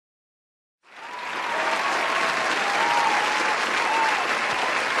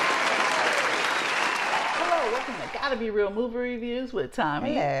GottaBeReel movie reviews with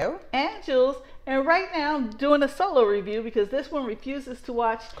Thommi and Jules. And right now I'm doing a solo review because this one refuses to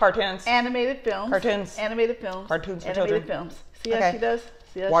watch cartoons, animated films, animated films. See how she does?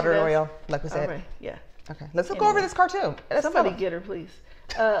 See how Water she and does? oil, like we said. All right, yeah. Okay, let's go over this cartoon. Somebody get her, please.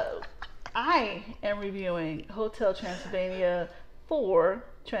 I am reviewing Hotel Transylvania for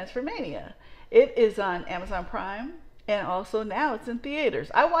Transformania. It is on Amazon Prime, and also now it's in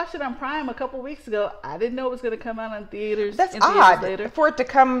theaters. I watched it on Prime a couple weeks ago. I didn't know it was going to come out on theaters. That's odd for it to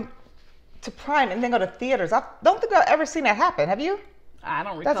come to Prime and then go to theaters. I don't think I've ever seen that happen. Have you? I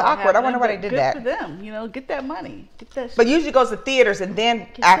don't recall. That's awkward. I wonder why they did that. Good for them. You know, get that money. Get that shit. But usually goes to theaters and then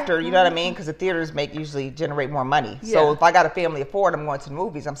after, you know what I mean? Because the theaters usually generate more money. Yeah. So if I got a family of 4 and I'm going to the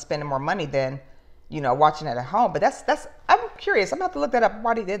movies, I'm spending more money than, watching it at home. But I'm curious. I'm going to have to look that up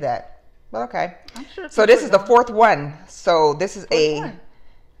why they did that. But okay. I'm sure. So this is the 4th one. So this is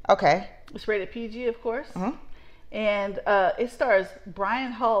okay. It's rated PG, of course. Mm-hmm. And it stars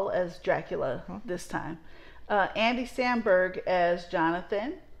Brian Hull as Dracula this time. Andy Samberg as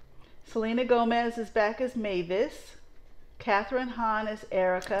Jonathan. Selena Gomez is back as Mavis. Catherine Hahn as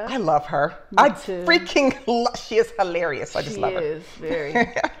Erica. I love her. Me too. She is hilarious. I just love her. She is, very.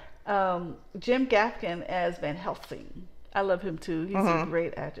 Jim Gaffigan as Van Helsing. I love him too. He's a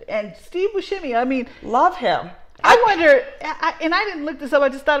great actor. And Steve Buscemi, I mean. Love him. I wonder, and I didn't look this up, I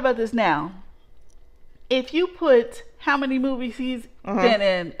just thought about this now. If you put how many movies he's been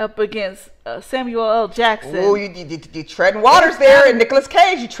in up against Samuel L. Jackson. Oh, you treading waters there. And Nicolas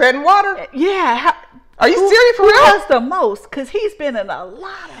Cage, you treading water. Yeah. Are you serious for real? Who has the most? Because he's been in a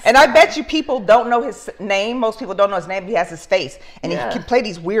lot of stuff. And I bet you people don't know his name. Most people don't know his name. He has his face. And he can play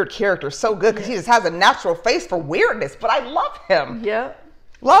these weird characters so good because he just has a natural face for weirdness. But I love him. Yeah.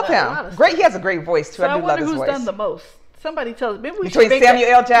 Love him. Great. He has a great voice too. So I do love his voice. who's done the most? Somebody tell us. Maybe we between should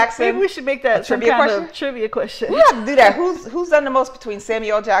Samuel L. Jackson. Maybe we should make that some kind of trivia question. We have to do that. Who's done the most between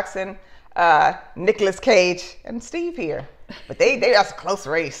Samuel L. Jackson, Nicolas Cage, and Steve here? But that's a close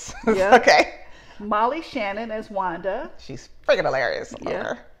race. Yeah. Okay. Molly Shannon as Wanda. She's freaking hilarious. I love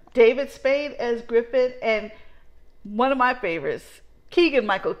her. David Spade as Griffin, and one of my favorites,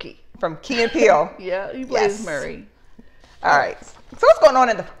 Keegan-Michael Key from Key and Peele. Yeah, he plays Murray. All right. So what's going on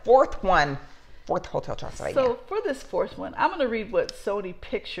in the fourth Hotel Transylvania? So for this 4th one, I'm going to read what Sony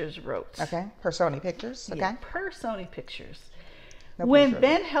Pictures wrote. Okay. Per Sony Pictures. Okay. Yeah, per Sony Pictures. When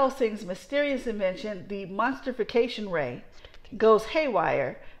Van Helsing's mysterious invention, the monstrification ray, goes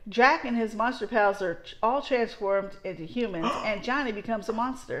haywire, Drac and his monster pals are all transformed into humans, and Johnny becomes a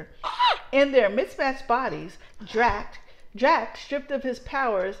monster. In their mismatched bodies, Drac, stripped of his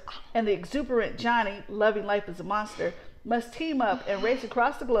powers, and the exuberant Johnny, loving life as a monster, must team up and race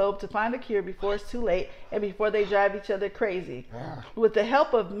across the globe to find a cure before it's too late and before they drive each other crazy. Yeah. With the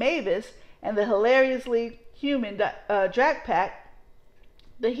help of Mavis and the hilariously human Drac Pack,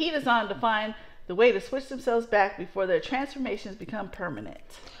 the heat is on to find the way to switch themselves back before their transformations become permanent.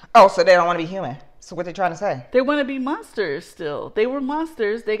 Oh, so they don't want to be human. So what they're trying to say? They want to be monsters still. They were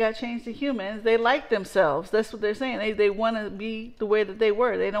monsters. They got changed to humans. They like themselves. That's what they're saying. They want to be the way that they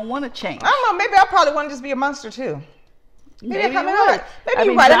were. They don't want to change. I don't know. Maybe I probably want to just be a monster too. Maybe you're right.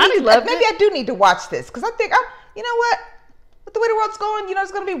 Maybe I do need to watch this because I think, you know what? With the way the world's going,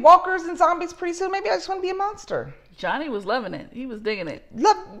 there's going to be walkers and zombies pretty soon. Maybe I just want to be a monster. Johnny was loving it. He was digging it.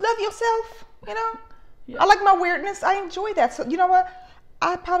 Love yourself. Yeah. I like my weirdness. I enjoy that. So you know what?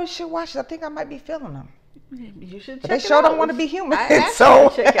 I probably should watch it. I think I might be feeling them. You should. But they sure don't want to be human.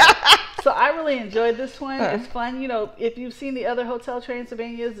 So I really enjoyed this one. It's fun. If you've seen the other Hotel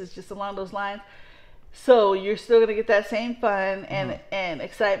Transylvanias, it's just along those lines. So you're still gonna get that same fun and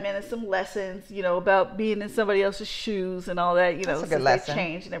excitement and some lessons, about being in somebody else's shoes and all that. That's a good lesson. They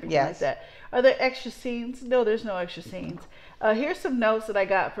change and everything like that. Are there extra scenes? No, there's no extra scenes. Here's some notes that I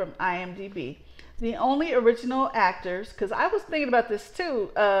got from IMDb. The only original actors, because I was thinking about this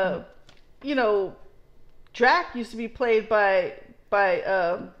too. Drac used to be played by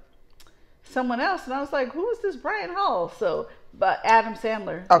someone else, and I was like, who is this Brian Hull? But Adam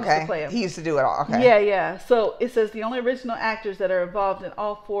Sandler used to play him. He used to do it all. Okay. Yeah. So it says the only original actors that are involved in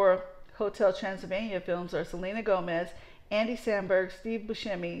all 4 Hotel Transylvania films are Selena Gomez, Andy Samberg, Steve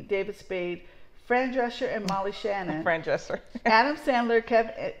Buscemi, David Spade, Fran Drescher, and Molly Shannon. Fran Drescher. Adam Sandler,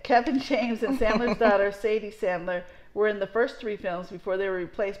 Kevin James, and Sandler's daughter Sadie Sandler were in the first 3 films before they were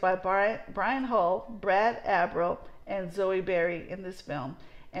replaced by Brian Hull, Brad Abril, and Zoe Berry in this film.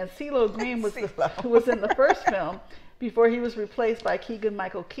 And CeeLo Green was in the first film before he was replaced by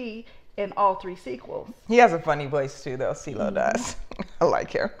Keegan-Michael Key in all 3 sequels. He has a funny voice too, though. CeeLo does. I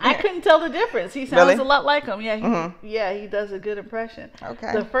like him. I couldn't tell the difference. He sounds a lot like him. Yeah, he does a good impression.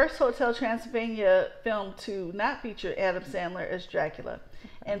 Okay. The first Hotel Transylvania film to not feature Adam Sandler as Dracula.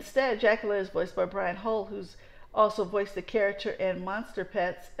 Instead, Dracula is voiced by Brian Hull, who's also voiced the character in Monster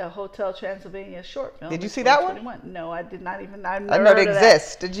Pets, a Hotel Transylvania short film. Did you see that one? No, I did not even. I know it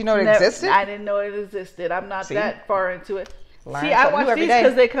exists. Did you know it existed? I didn't know it existed. I'm not that far into it. Learn See, I watch these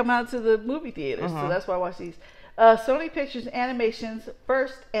because day. they come out to the movie theaters, so that's why I watch these. Sony Pictures Animation's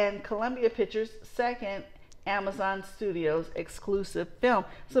first and Columbia Pictures second Amazon Studios exclusive film.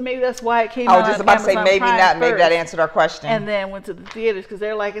 So maybe that's why it came out. I was just about to say maybe Prime not. Maybe first, that answered our question. and then went to the theaters because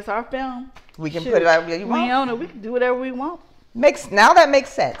they're like, it's our film. We can put it out where you want. We own it. We can do whatever we want. Now that makes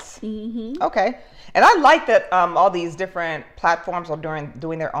sense. Okay. And I like that all these different platforms are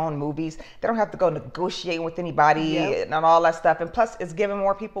doing their own movies. They don't have to go negotiate with anybody and all that stuff. And plus, it's giving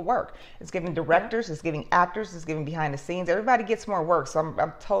more people work. It's giving directors, it's giving actors, it's giving behind the scenes. Everybody gets more work. So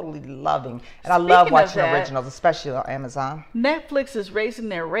I'm totally loving. And I love watching originals, especially on Amazon. Netflix is raising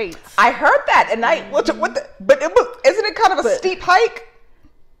their rates. I heard that. And isn't it kind of a steep hike?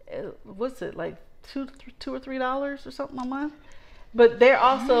 What's it, like $2 or $3 or something a month? But they're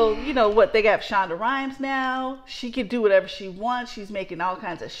also, they got Shonda Rhimes now. She can do whatever she wants. She's making all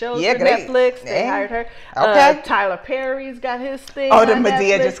kinds of shows for Netflix. They hired her. Okay. Tyler Perry's got his thing. Oh, the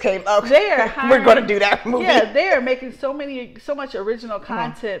Medea just came. Okay. They're hiring, we're going to do that movie. Yeah, they're making so much original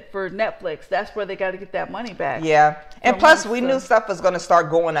content for Netflix. That's where they got to get that money back. Yeah. And plus, we knew stuff was going to start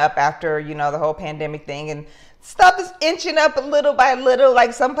going up after, the whole pandemic thing. And stuff is inching up a little by little.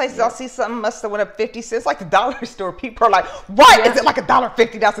 Like some places I'll see something must have went up 50 cents. Like the dollar store. People are like, why is it like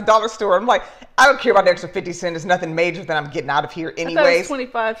 $1.50? That's a dollar store. I'm like, I don't care about the extra 50 cents. There's nothing major that I'm getting out of here anyways. I thought it was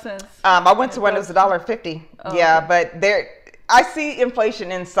 25 cents. I went to when it was $1.50. Oh, yeah, okay. But I see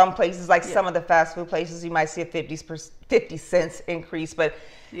inflation in some places, like some of the fast food places. You might see a 50 cents increase, but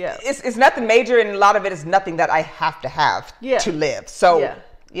it's nothing major, and a lot of it is nothing that I have to have to live. So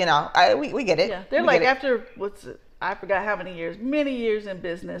we get it. Yeah, they're like after I forgot how many years in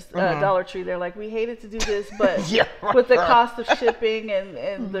business, Dollar Tree. They're like, we hated to do this, but with the cost of shipping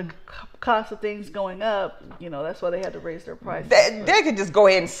and the cost of things going up, that's why they had to raise their prices. They could just go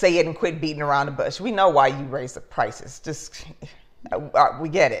ahead and say it and quit beating around the bush. We know why you raise the prices. Just we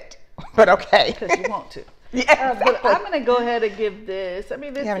get it, but okay. Because you want to. Yeah, but I'm gonna go ahead and give this. I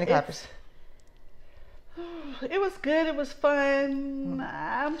mean, this. How many clappers? It was good. It was fun.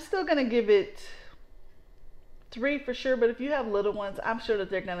 I'm still gonna give it 3 for sure. But if you have little ones, I'm sure that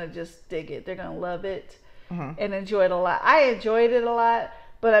they're gonna just dig it. They're gonna love it and enjoy it a lot. I enjoyed it a lot,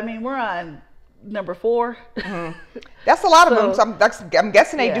 but I mean, we're on number 4. That's a lot of them. I'm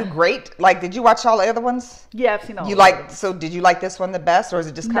guessing they do great. Like, did you watch all the other ones? Yeah, I've seen all. So did you like this one the best, or is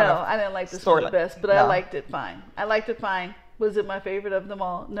it just kind of? No, I didn't like this one the best, but I liked it fine. Was it my favorite of them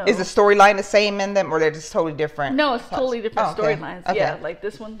all? No. Is the storyline the same in them, or they're just totally different? No, it's totally different storylines. Okay. Yeah, like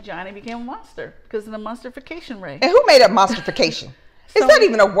this one, Johnny became a monster because of the monstrification ray. And who made up monstrification? Is that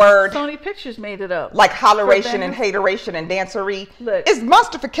even a word? Sony Pictures made it up. Like holleration and hateration and dancery. Look, it's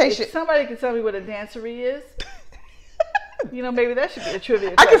monstrification. If somebody can tell me what a dancery is, maybe that should be a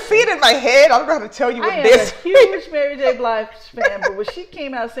trivia question. I can see it in my head. I don't know how to tell you what it is. I am a huge Mary J. Blige fan, but when she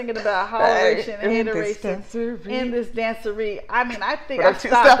came out singing about holleration and hateration in this dancery, I mean, I think I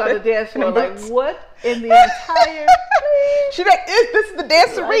stopped on the dance floor like, what in the entire She's like, this is the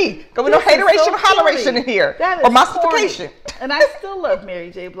dancery. Because we know hateration or holleration in here. That is or monstrification. And I still love Mary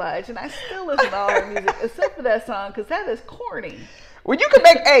J. Blige, and I still listen to all her music, except for that song, because that is corny. Well, you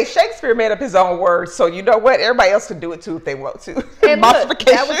can Shakespeare made up his own words, so you know what? Everybody else can do it too if they want to. And look,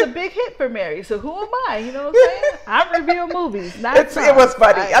 that was a big hit for Mary, so who am I? You know what I'm saying? I review movies, not songs. It was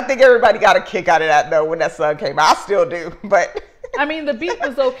funny. I think everybody got a kick out of that, though, when that song came out. I still do, but... I mean, the beat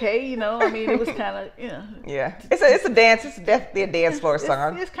was okay, I mean, it was kind of, Yeah. It's a dance. It's definitely a dance floor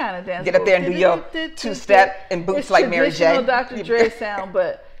song. It's kind of dance. Get up there and do your two-step and boots like Mary J. It's traditional Dr. Dre sound,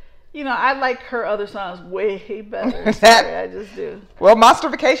 but... I like her other songs way better. Sorry, I just do. Well,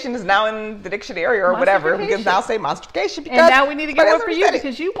 monstrification is now in the dictionary or whatever. We can now say monstrification because... And now we need to get one for you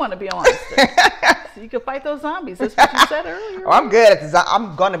because you want to be a monster. So you can fight those zombies. That's what you said earlier. Oh, I'm good at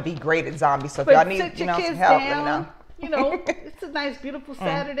I'm going to be great at zombies. So if y'all need some help, it's a nice, beautiful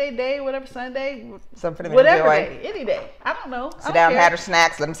Saturday day, whatever, Sunday, something for them whatever to enjoy. Day, any day. I don't know. Sit down, have their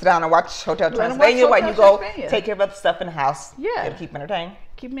snacks, let them sit down and watch Hotel Transylvania while you go take care of other stuff in the house. Yeah. It'll keep them entertained.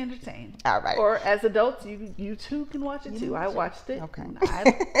 Keep them entertained. All right. Or as adults, you too can watch it too. I watched it. Okay.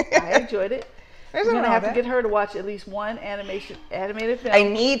 I enjoyed it. We're going to have to get her to watch at least one animated film. I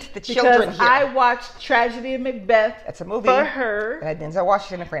need the children because here. I watched Tragedy of Macbeth. That's a movie for her. And Denzel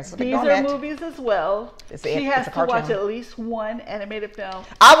Washington and Frances McDormand. McDormand. These are movies as well. She has to watch at least one animated film.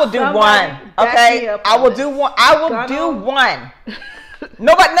 I will do one. Okay, I will do one. I will do one.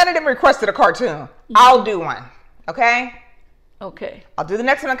 None of them requested a cartoon. I'll do one. Okay. Okay. I'll do the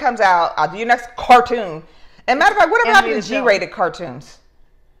next one that comes out. I'll do your next cartoon. And matter of fact, what happened to G-rated cartoons?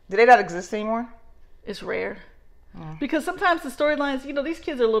 Do they not exist anymore? It's rare. Because sometimes the storylines, these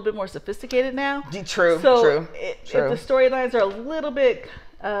kids are a little bit more sophisticated now. True. If the storylines are a little bit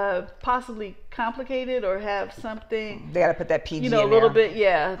possibly complicated or have something, they got to put that PG in there. A little bit,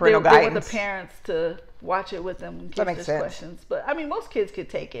 Parental they want guidance. the parents to watch it with them in case there's questions. But I mean, most kids could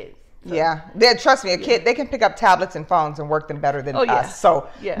take it. So. Yeah, trust me, a kid, they can pick up tablets and phones and work them better than us. So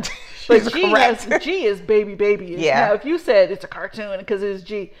yeah, but G is baby. Yeah. Now, if you said it's a cartoon because it's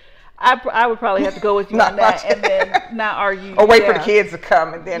G, I would probably have to go with you on that and then not argue. Or wait for the kids to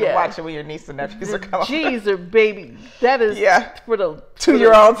come and then watch it when your niece and nephews are coming. G's are baby. That is for the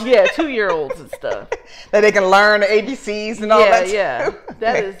 2-year-olds. 2-year-olds and stuff. That they can learn the ABCs and all that. Yeah,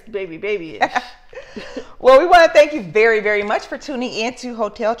 that is baby-ish. Well, we want to thank you very, very much for tuning in to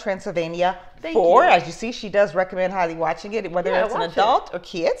Hotel Transylvania 4. As you see, she does recommend highly watching it, whether it's an adult or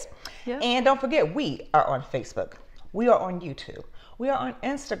kids. Yeah. And don't forget, we are on Facebook. We are on YouTube. We are on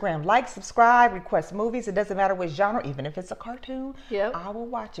Instagram. Like, subscribe, request movies. It doesn't matter what genre, even if it's a cartoon. I will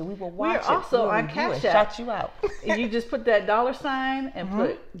watch it. We will watch it. We're also on Cashapp. Shout you out. You just put that $ and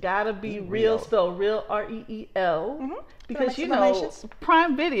put GottaBeReel, spell real REEL. Because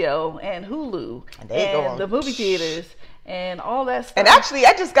Prime Video and Hulu and the movie theaters and all that stuff. And actually,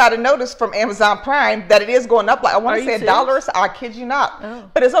 I just got a notice from Amazon Prime that it is going up. Like I want to say $1. I kid you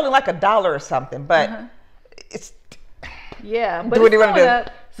not, but it's only like $1 or something. But it's but what do you want to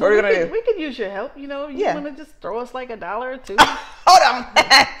do? So what are you gonna do? We could use your help. You want to just throw us like $1 or $2? Hold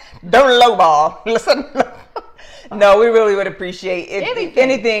on, don't lowball. Listen. No, we really would appreciate it.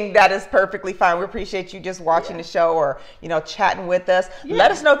 Anything that is perfectly fine. We appreciate you just watching the show or, chatting with us.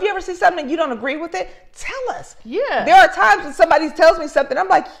 Let us know if you ever see something and you don't agree with it. Tell us. There are times when somebody tells me something, I'm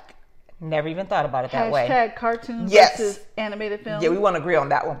like, never even thought about it that way. #cartoon versus animated film. Yeah, we won't agree on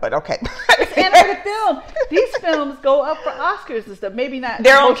that one, but okay. It's animated film. These films go up for Oscars and stuff. Maybe not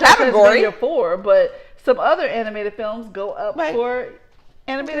their own category. 4, but some other animated films go up for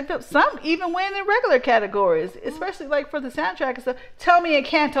animated films. Some even win in regular categories, especially like for the soundtrack and stuff. Tell me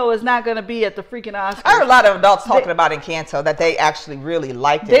Encanto is not going to be at the freaking Oscars. I heard a lot of adults talking about Encanto that they actually really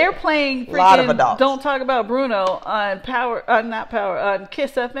liked it. They're playing freaking a lot of adults. Don't Talk About Bruno on on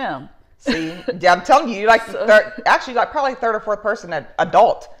Kiss FM. See, I'm telling you, probably third or fourth person,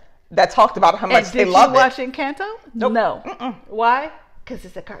 adult, that talked about how much they love it. Did you watch Encanto? Nope. No. Why? Because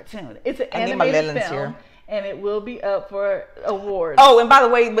it's a cartoon. It's an animated film. And it will be up for awards. Oh, and by the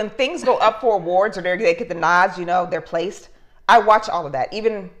way, when things go up for awards or they get the nods, they're placed. I watch all of that,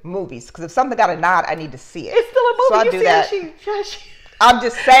 even movies, because if something got a nod, I need to see it. It's still a movie. So I do that. She I'm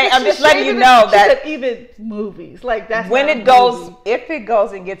just saying. I'm just letting you know that even movies like that's when it goes, if it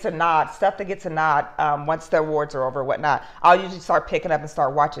goes and gets a nod, stuff that gets a nod, once the awards are over, or whatnot, I'll usually start picking up and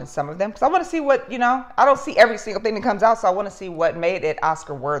start watching some of them because I want to see what I don't see every single thing that comes out, so I want to see what made it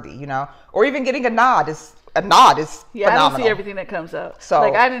Oscar worthy, or even getting a nod is phenomenal. I don't see everything that comes out.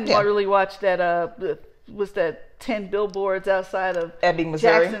 So I didn't really watch that. Was that 10 billboards outside of Ebbing,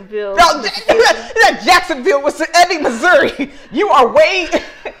 Missouri? Jacksonville. No, that Jacksonville was Ebbing, Missouri. You are way.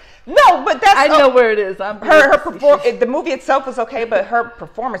 No, but that's. I know where it is. The movie itself was okay, but her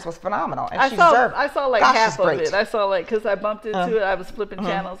performance was phenomenal, and she deserved. I saw like half of it. I saw because I bumped into it. I was flipping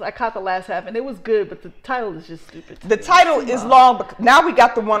channels. I caught the last half, and it was good, but the title is just stupid. The title is long, but now we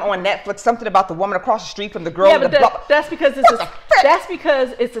got the one on Netflix. Something about the woman across the street from the girl. Yeah, but that's because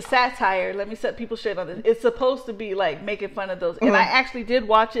it's a satire. Let me set people straight on this. It's supposed to be like making fun of those, and I actually did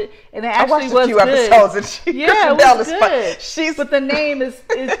watch it, and it actually was good. I watched a few episodes, and it was good. But the name is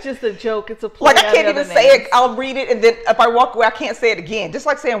just a joke. It's a play. Like I can't even say it. I'll read it, and then if I walk away, I can't say it again. Just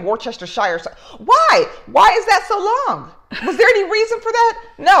like saying Worcestershire. Why? Why is that so long? Was there any reason for that?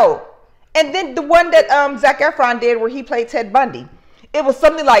 No. And then the one that Zac Efron did, where he played Ted Bundy, it was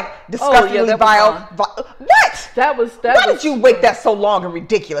something like disgustingly vile. What? Why did you wait that so long and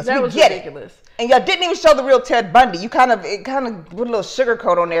ridiculous? That was ridiculous. And y'all didn't even show the real Ted Bundy. You kind of put a little sugar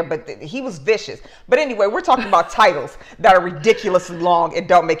coat on there, but he was vicious. But anyway, we're talking about titles that are ridiculously long and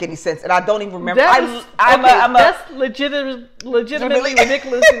don't make any sense. And I don't even remember. That's legitimately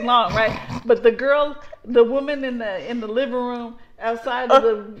ridiculously long, right? But the woman in the living room, outside of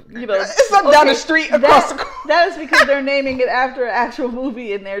the, it's not down the street across the. That is because they're naming it after an actual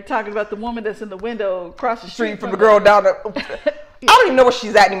movie, and they're talking about the woman that's in the window across the street from the girl down the. I don't even know where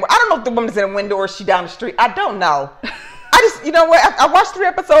she's at anymore. I don't know if the woman's in the window or is she down the street. I don't know. I just, you know what? I watched 3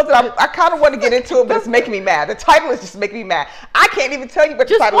 episodes and I kind of want to get into it, but it's making me mad. The title is just making me mad. I can't even tell you what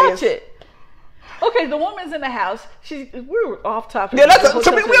the title is. Just watch it. Okay, the woman's in the house. We're off topic. Yeah, it's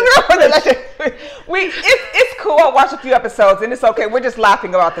cool. I watched a few episodes and it's okay. We're just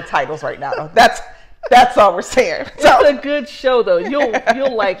laughing about the titles right now. That's all we're saying. So, it's a good show though.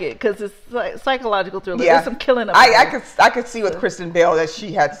 You'll like it because it's like psychological thriller. Yeah. There's some killing. I could see with Kristen Bell that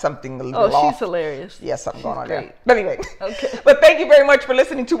she had something a little off. She's hilarious. Yeah, something going on there. But anyway, okay. But thank you very much for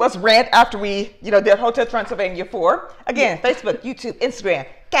listening to us rant after we did Hotel Transylvania 4. Again, Facebook, YouTube, Instagram,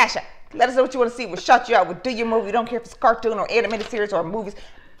 Cashapp. Let us know what you want to see. We'll shout you out. We'll do your movie. We don't care if it's a cartoon or animated series or movies.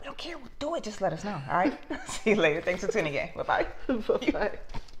 We don't care. We'll do it. Just let us know. All right. See you later. Thanks for tuning in. Bye bye. Bye bye.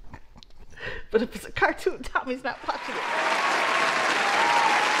 But if it's a cartoon, Tommy's not watching it.